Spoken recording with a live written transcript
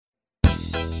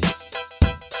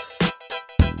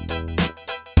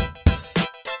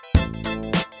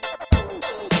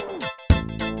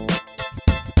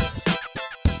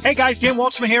Hey guys, Dan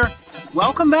Walshman here.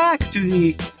 Welcome back to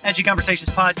the Edgy Conversations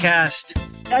podcast.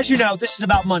 As you know, this is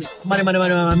about money. Money.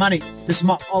 This is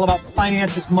all about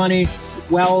finances, money,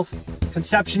 wealth,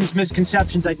 conceptions,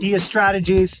 misconceptions, ideas,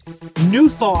 strategies, new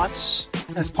thoughts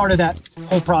as part of that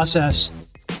whole process.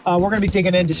 We're going to be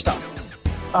digging into stuff.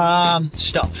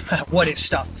 What is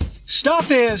stuff?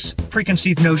 Stuff is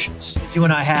preconceived notions you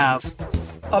and I have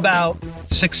about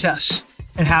success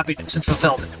and happiness and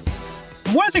fulfillment.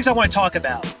 One of the things I want to talk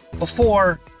about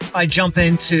before I jump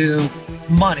into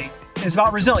money is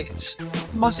about resilience.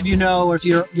 Most of you know, or if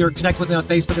you're connected with me on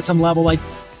Facebook at some level, like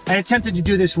I attempted to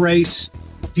do this race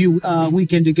a few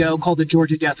weekend ago called the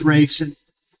Georgia Death Race, and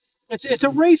it's a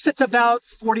race that's about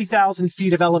 40,000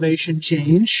 feet of elevation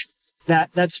change.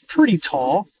 That's pretty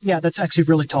tall. Yeah, that's actually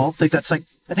really tall. I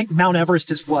think Mount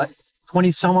Everest is what,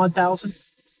 20 some odd thousand?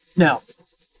 No.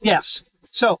 Yes.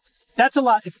 So that's a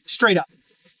lot straight up.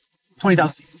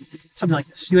 20,000 feet, something like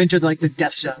this. You enter like the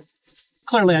death zone.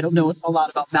 Clearly, I don't know a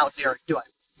lot about mountaineering, do I?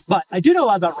 But I do know a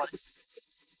lot about running.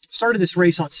 Started this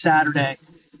race on Saturday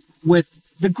with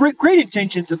the great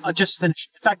intentions of just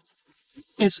finishing. In fact,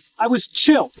 I was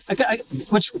chill.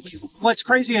 What's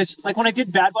crazy is, like when I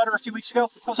did Badwater a few weeks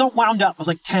ago, I was all wound up. I was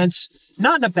like tense,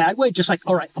 not in a bad way, just like,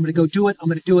 all right, I'm going to go do it. I'm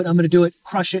going to do it,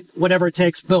 crush it, whatever it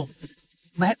takes. Boom.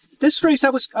 This race,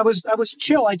 I was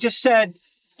chill. I just said,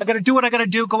 I got to do what I got to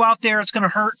do. Go out there. It's going to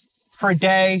hurt for a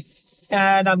day,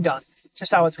 and I'm done.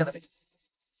 Just how it's going to be.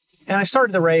 And I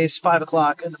started the race 5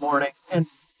 o'clock in the morning, and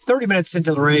 30 minutes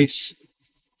into the race,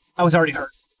 I was already hurt.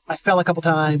 I fell a couple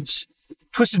times,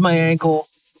 twisted my ankle.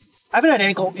 I haven't had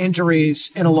ankle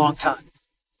injuries in a long time.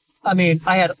 I mean,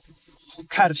 I had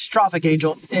catastrophic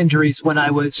ankle injuries when I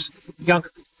was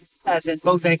younger, as in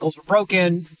both ankles were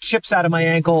broken, chips out of my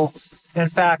ankle. And in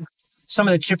fact, some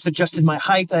of the chips adjusted my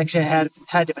height. I actually had to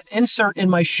have an insert in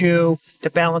my shoe to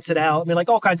balance it out. I mean, like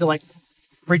all kinds of like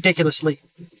ridiculously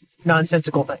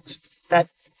nonsensical things that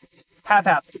have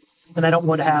happened and I don't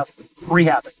want to have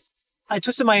rehappen. I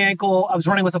twisted my ankle. I was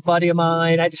running with a buddy of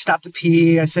mine. I had to stop to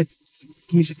pee. He said,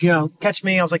 catch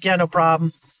me. I was like, yeah, no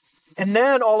problem. And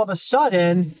then all of a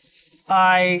sudden,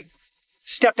 I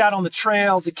stepped out on the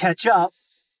trail to catch up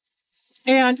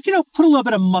and, put a little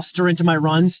bit of muster into my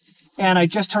runs. And I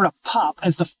just heard a pop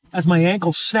as my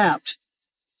ankle snapped.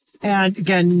 And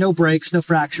again, no breaks, no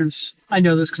fractures. I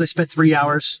know this because I spent 3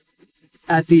 hours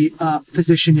at the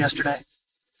physician yesterday,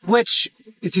 which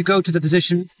if you go to the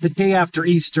physician the day after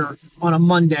Easter on a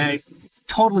Monday,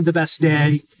 totally the best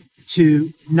day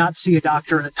to not see a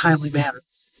doctor in a timely manner.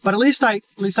 But at least I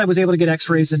was able to get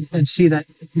x-rays and see that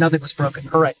nothing was broken.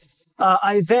 All right.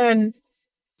 I then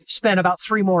spent about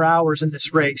 3 more hours in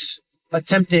this race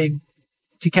attempting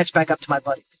to catch back up to my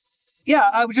buddy. Yeah,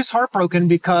 I was just heartbroken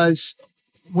because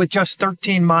with just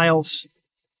 13 miles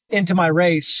into my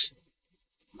race,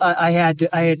 I had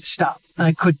to stop.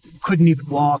 I couldn't even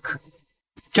walk.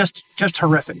 Just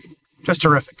horrific. Just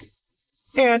horrific.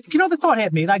 And the thought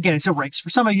hit me, and again, it's a race. For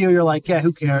some of you, you're like, yeah,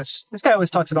 who cares? This guy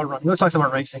always talks about running. He always talks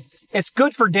about racing. It's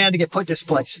good for Dan to get put this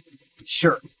place.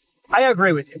 Sure. I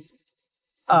agree with you.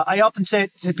 I often say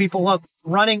to people, look,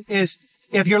 running is,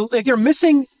 if you're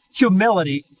missing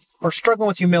humility or struggling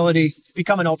with humility,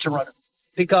 become an ultra runner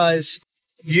because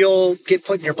you'll get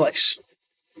put in your place,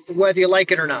 whether you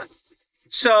like it or not.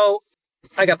 So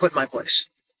I got put in my place.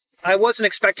 I wasn't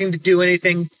expecting to do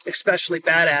anything especially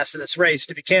badass in this race,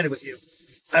 to be candid with you.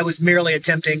 I was merely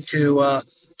attempting to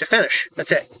finish.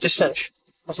 That's it. Just finish.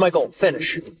 That's my goal.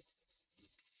 Finish.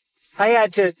 I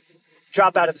had to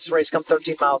drop out of this race come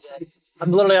 13 miles in.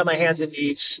 I'm literally on my hands and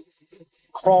knees,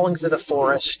 crawling through the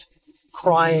forest,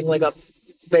 crying like a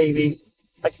baby.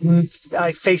 I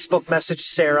Facebook messaged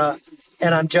Sarah,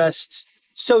 and I'm just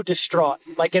so distraught,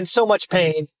 like in so much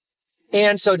pain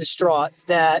and so distraught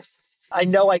that I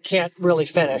know I can't really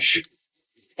finish.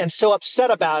 And so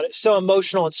upset about it, so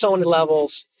emotional on so many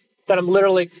levels that I'm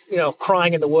literally,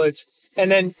 crying in the woods.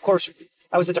 And then, of course,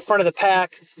 I was at the front of the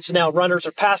pack, so now runners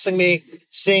are passing me,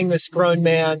 seeing this grown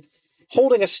man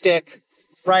holding a stick,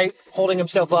 right? Holding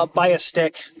himself up by a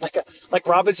stick, like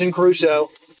Robinson Crusoe.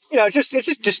 It's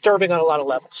just disturbing on a lot of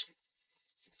levels.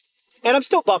 And I'm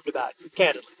still bummed about it,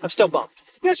 candidly. I'm still bummed.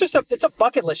 It's a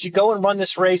bucket list. You go and run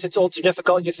this race, it's ultra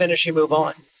difficult, you finish, you move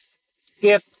on.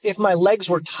 If my legs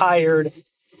were tired,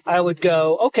 I would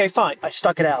go, okay, fine, I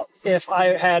stuck it out. If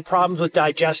I had problems with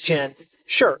digestion,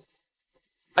 sure,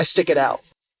 I stick it out.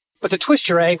 But to twist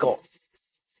your ankle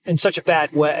in such a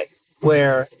bad way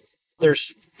where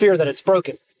there's fear that it's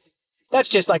broken, That's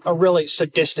just like a really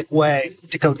sadistic way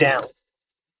to go down.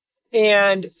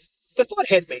 And the thought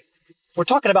hit me. We're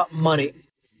talking about money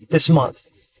this month.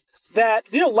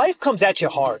 That, life comes at you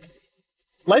hard.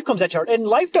 Life comes at you hard. And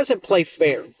life doesn't play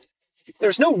fair.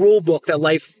 There's no rule book that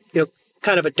life,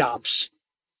 kind of adopts.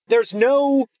 There's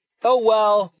no, oh,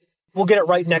 well, we'll get it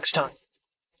right next time.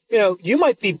 You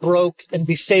might be broke and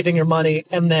be saving your money,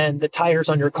 and then the tires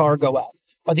on your car go out,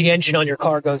 or the engine on your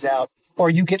car goes out, or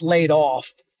you get laid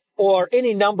off, or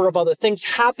any number of other things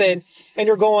happen, and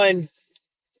you're going,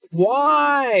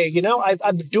 why?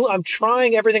 I'm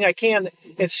trying everything I can.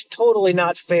 It's totally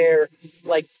not fair.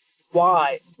 Like,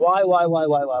 why? Why?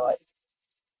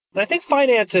 And I think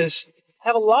finances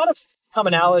have a lot of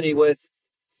commonality with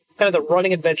kind of the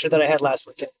running adventure that I had last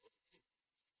weekend.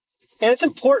 And it's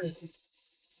important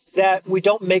that we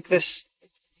don't make this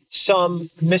some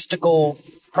mystical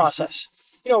process.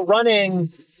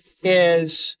 Running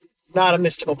is not a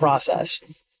mystical process.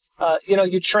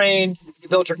 You train, you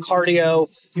build your cardio,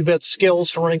 you build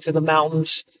skills for running through the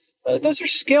mountains. Those are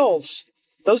skills.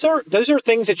 Those are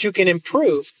things that you can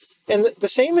improve. And the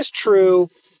same is true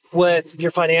with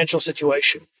your financial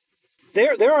situation.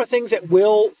 There are things that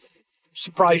will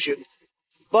surprise you.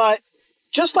 But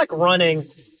just like running,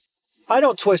 I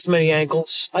don't twist many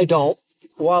ankles. I don't.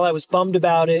 While I was bummed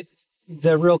about it,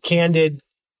 the real candid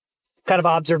kind of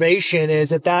observation is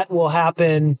that will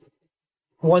happen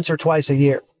once or twice a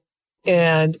year.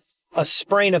 And a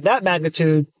sprain of that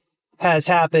magnitude has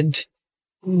happened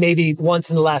maybe once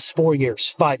in the last 4 years,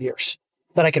 5 years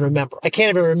that I can remember. I can't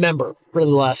even remember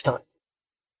really the last time.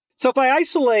 So if I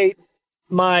isolate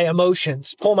my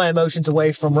emotions, pull my emotions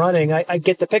away from running, I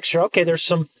get the picture. Okay, there's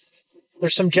some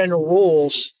general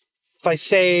rules. If I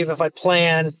save, if I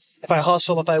plan, if I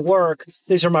hustle, if I work,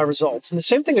 these are my results. And the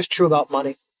same thing is true about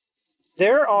money.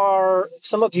 There are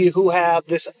some of you who have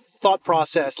this thought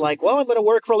process like, well, I'm going to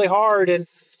work really hard and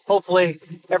hopefully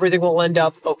everything will end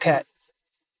up okay.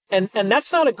 And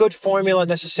that's not a good formula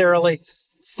necessarily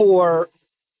for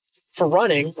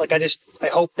running. Like I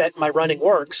hope that my running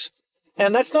works.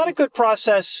 And that's not a good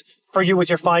process for you with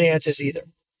your finances either.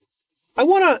 I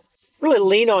want to really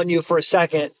lean on you for a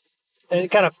second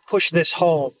and kind of push this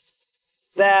home,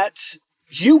 that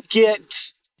you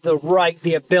get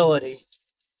the ability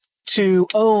to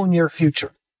own your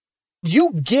future.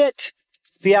 You get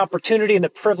the opportunity and the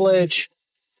privilege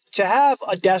to have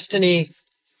a destiny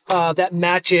that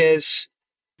matches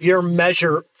your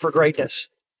measure for greatness.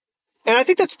 And I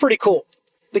think that's pretty cool,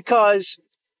 because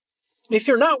if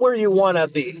you're not where you want to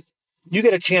be, you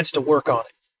get a chance to work on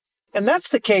it. And that's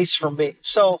the case for me.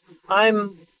 So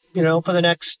I'm, for the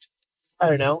next, I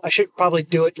don't know, I should probably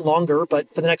do it longer,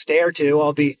 but for the next day or two,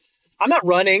 I'm not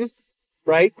running,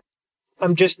 right?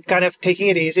 I'm just kind of taking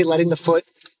it easy, letting the foot,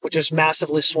 which is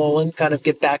massively swollen, kind of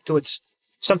get back to its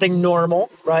something normal,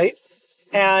 right?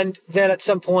 And then at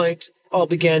some point, I'll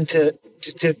begin to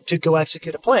go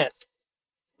execute a plan.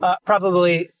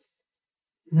 Probably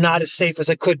not as safe as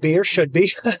it could be or should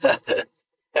be. But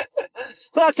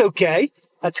that's okay.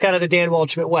 That's kind of the Dan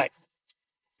Waldschmidt way.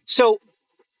 So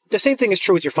the same thing is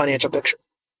true with your financial picture.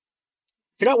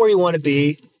 If you're not where you want to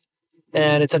be,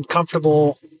 and it's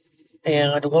uncomfortable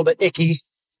and a little bit icky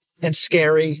and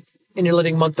scary, and you're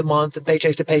living month to month and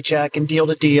paycheck to paycheck and deal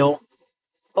to deal,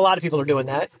 a lot of people are doing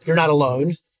that. You're not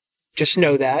alone. Just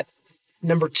know that.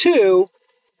 Number two,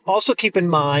 also keep in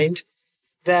mind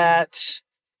that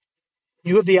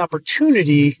you have the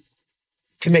opportunity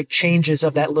to make changes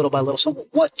of that little by little. So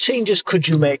what changes could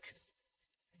you make?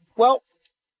 Well,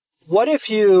 what if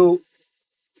you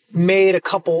made a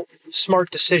couple smart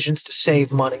decisions to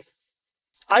save money?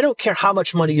 I don't care how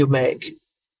much money you make.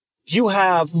 You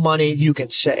have money you can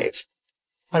save.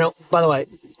 By the way,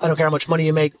 I don't care how much money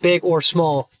you make, big or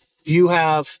small. You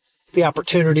have the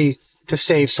opportunity to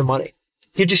save some money.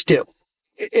 You just do.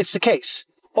 It's the case.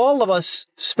 All of us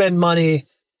spend money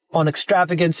on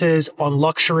extravagances, on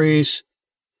luxuries,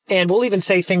 and we'll even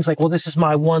say things like, well, this is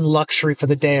my one luxury for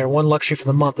the day or one luxury for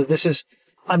the month. Or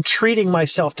I'm treating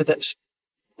myself to this.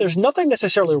 There's nothing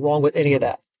necessarily wrong with any of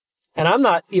that. And I'm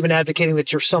not even advocating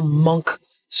that you're some monk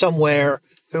somewhere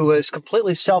who is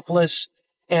completely selfless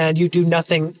and you do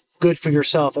nothing good for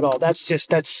yourself at all. That's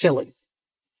silly.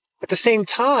 At the same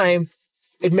time,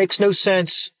 it makes no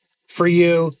sense for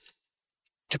you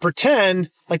to pretend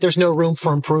like there's no room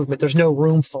for improvement. There's no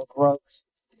room for growth.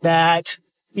 That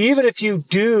even if you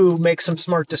do make some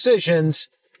smart decisions,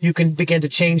 you can begin to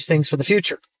change things for the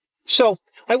future. So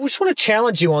I just want to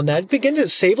challenge you on that. Begin to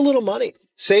save a little money.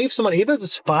 Save some money, even if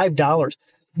it's $5.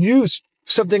 Use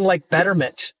something like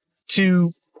Betterment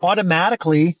to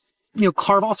automatically,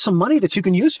 carve off some money that you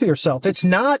can use for yourself. It's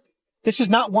not This is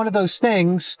not one of those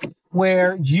things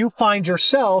where you find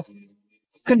yourself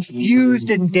confused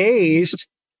and dazed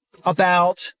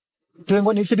about doing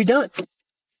what needs to be done.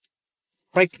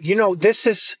 Like,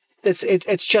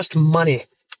 it's just money.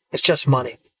 It's just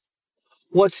money.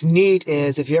 What's neat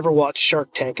is if you ever watch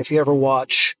Shark Tank, if you ever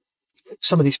watch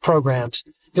some of these programs,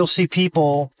 you'll see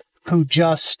people who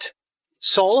just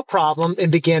saw a problem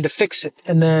and began to fix it.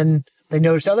 And then they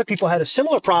noticed other people had a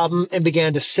similar problem and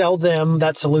began to sell them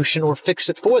that solution or fix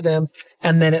it for them.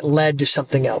 And then it led to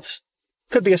something else.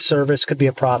 Could be a service, could be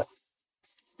a product.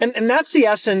 And that's the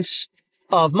essence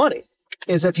of money,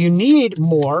 is if you need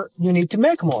more, you need to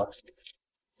make more.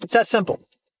 It's that simple.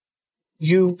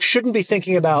 You shouldn't be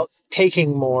thinking about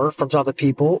taking more from other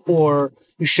people, or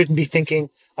you shouldn't be thinking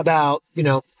about,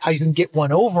 how you can get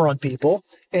one over on people.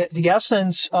 The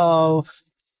essence of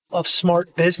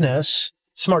smart business,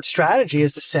 smart strategy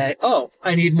is to say, oh,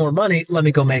 I need more money. Let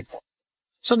me go make more.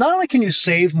 So not only can you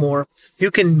save more,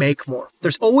 you can make more.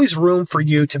 There's always room for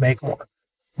you to make more.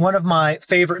 One of my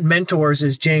favorite mentors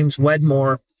is James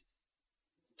Wedmore.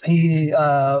 He,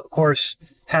 of course,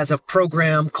 has a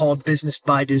program called Business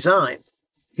by Design.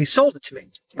 He sold it to me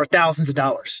for thousands of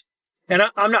dollars. And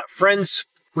I'm not friends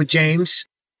with James.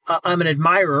 I'm an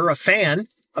admirer, a fan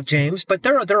of James, but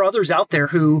there are others out there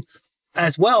who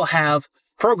as well have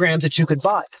programs that you could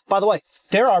buy. By the way,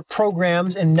 there are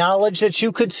programs and knowledge that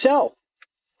you could sell.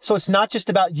 So it's not just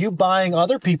about you buying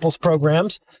other people's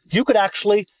programs. You could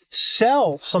actually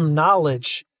sell some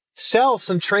knowledge, sell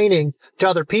some training to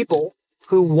other people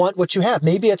who want what you have.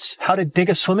 Maybe it's how to dig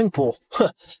a swimming pool.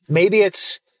 Maybe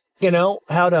it's,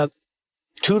 how to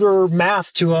tutor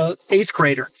math to a 8th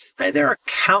grader. There are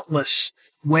countless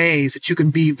ways that you can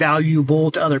be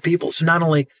valuable to other people. So not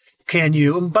only can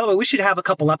you, and by the way, we should have a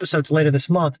couple episodes later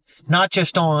this month, not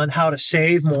just on how to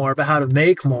save more, but how to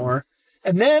make more.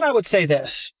 And then I would say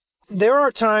this, there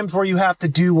are times where you have to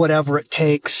do whatever it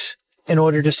takes in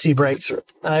order to see breakthrough.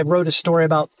 I wrote a story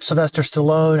about Sylvester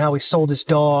Stallone, how he sold his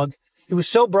dog. He was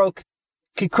so broke,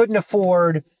 he couldn't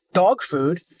afford dog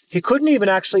food. He couldn't even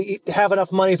actually have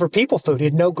enough money for people food. He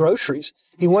had no groceries.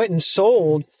 He went and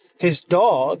sold his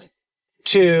dog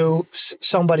to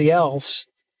somebody else,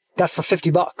 got for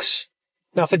 $50.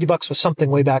 Now, $50 was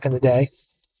something way back in the day.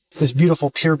 This beautiful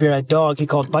purebred dog he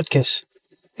called Butkus.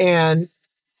 And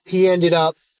he ended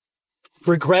up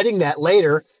regretting that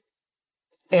later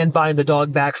and buying the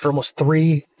dog back for almost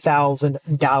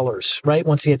 $3,000, right?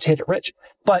 Once he had hit it rich.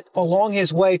 But along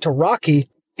his way to Rocky,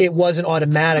 it wasn't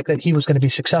automatic that he was going to be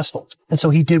successful. And so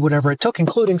he did whatever it took,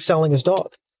 including selling his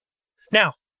dog.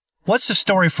 Now, what's the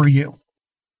story for you?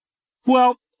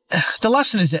 Well, the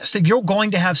lesson is this, that you're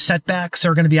going to have setbacks.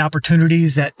 There are going to be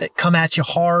opportunities that come at you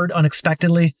hard,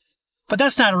 unexpectedly. But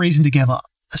that's not a reason to give up.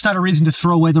 That's not a reason to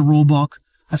throw away the rule book.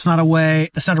 That's not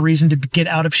a reason to get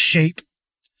out of shape.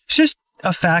 It's just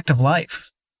a fact of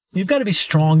life. You've got to be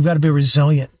strong. You've got to be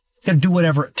resilient. You've got to do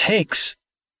whatever it takes.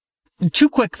 And 2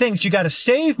 quick things. You got to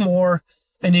save more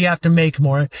and you have to make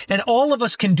more. And all of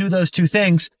us can do those 2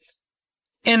 things.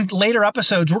 In later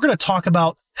episodes, we're going to talk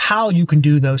about how you can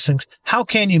do those things. How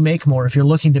can you make more if you're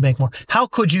looking to make more? How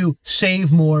could you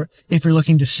save more if you're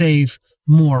looking to save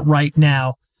more right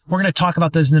now? We're going to talk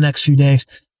about those in the next few days.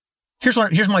 Here's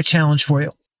my challenge for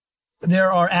you.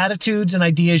 There are attitudes and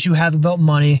ideas you have about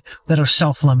money that are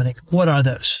self-limiting. What are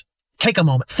those? Take a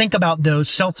moment. Think about those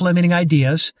self-limiting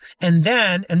ideas and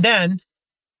then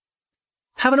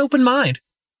have an open mind.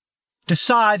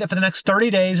 Decide that for the next 30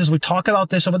 days, as we talk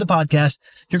about this over the podcast,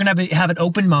 you're going to have an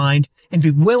open mind and be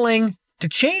willing to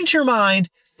change your mind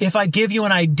if I give you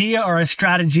an idea or a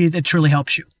strategy that truly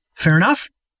helps you. Fair enough?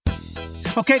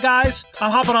 Okay, guys,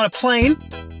 I'm hopping on a plane.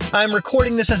 I'm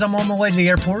recording this as I'm on my way to the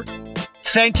airport.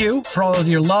 Thank you for all of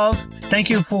your love. Thank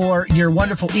you for your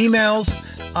wonderful emails.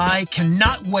 I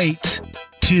cannot wait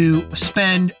to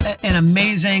spend an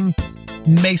amazing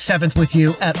May 7th with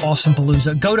you at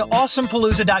Awesomepalooza. Go to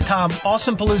awesomepalooza.com.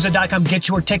 Awesomepalooza.com. Get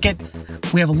your ticket.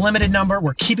 We have a limited number.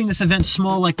 We're keeping this event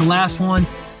small like the last one.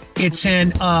 It's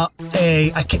in should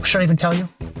I even tell you?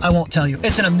 I won't tell you.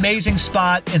 It's an amazing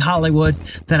spot in Hollywood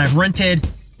that I've rented.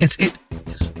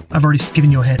 I've already given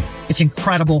you a hint. It's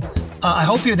incredible. I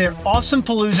hope you're there.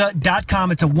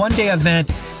 Awesomepalooza.com. It's a one-day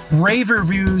event. Rave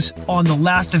reviews on the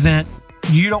last event.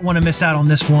 You don't want to miss out on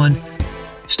this one.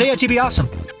 Stay at GB Awesome.